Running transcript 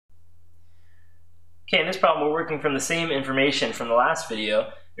Okay, in this problem we're working from the same information from the last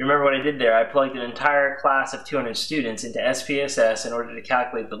video. Remember what I did there? I plugged an entire class of 200 students into SPSS in order to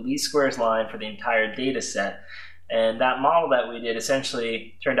calculate the least squares line for the entire data set. And that model that we did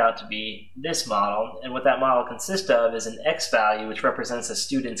essentially turned out to be this model. And what that model consists of is an X value, which represents a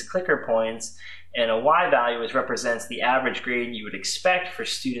student's clicker points, and a Y value, which represents the average grade you would expect for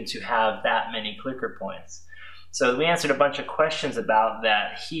students who have that many clicker points. So we answered a bunch of questions about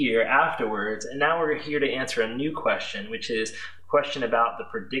that here afterwards, and now we're here to answer a new question, which is a question about the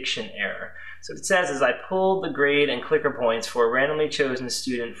prediction error. So what it says is I pulled the grade and clicker points for a randomly chosen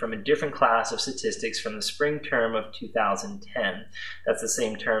student from a different class of statistics from the spring term of 2010. That's the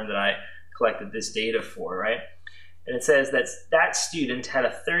same term that I collected this data for, right? And it says that that student had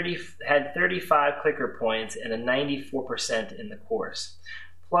 35 clicker points and a 94% in the course.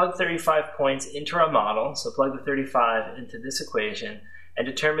 Plug 35 points into our model, so plug the 35 into this equation, and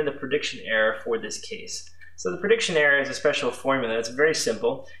determine the prediction error for this case. So the prediction error is a special formula. It's very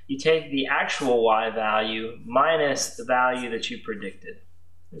simple. You take the actual Y value minus the value that you predicted.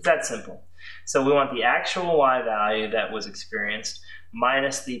 It's that simple. So we want the actual Y value that was experienced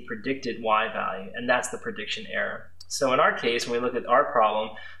minus the predicted Y value, and that's the prediction error. So in our case, when we look at our problem,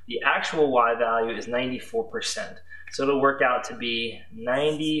 the actual Y value is 94%. So it'll work out to be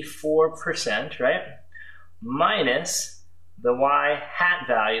 94%, right? Minus the Y hat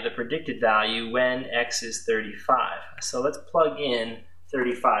value, the predicted value when X is 35. So let's plug in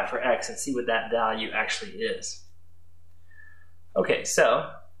 35 for X and see what that value actually is. Okay,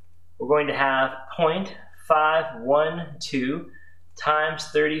 so we're going to have 0.512 times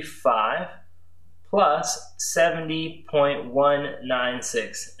 35 plus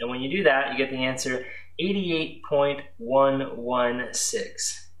 70.196. And when you do that, you get the answer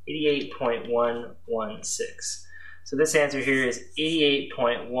 88.116. 88.116. So this answer here is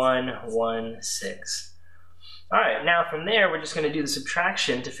 88.116. All right, now from there, we're just going to do the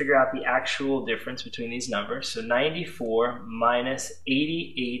subtraction to figure out the actual difference between these numbers. So 94 minus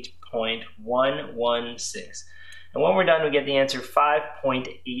 88.116. And when we're done, we get the answer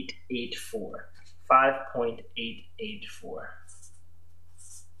 5.884. 5.884.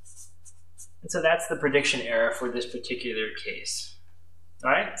 And so that's the prediction error for this particular case. All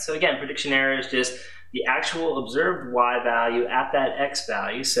right, so again, prediction error is just the actual observed Y value at that X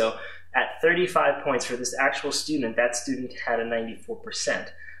value. So at 35 points for this actual student, that student had a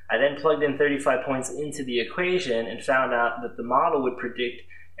 94%. I then plugged in 35 points into the equation and found out that the model would predict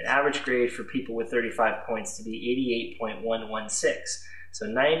an average grade for people with 35 points to be 88.116. So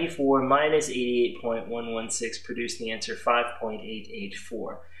 94 minus 88.116 produced the answer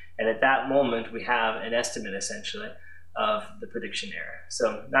 5.884. And at that moment, we have an estimate, essentially, of the prediction error.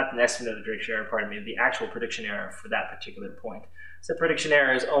 So not an estimate of the prediction error, pardon me, the actual prediction error for that particular point. So prediction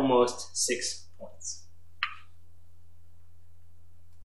error is almost 6 points.